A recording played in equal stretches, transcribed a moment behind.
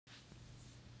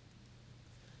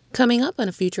Coming up on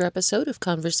a future episode of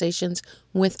Conversations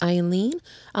with Eileen,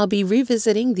 I'll be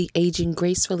revisiting the aging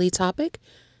gracefully topic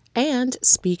and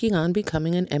speaking on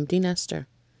becoming an empty nester.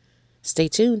 Stay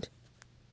tuned.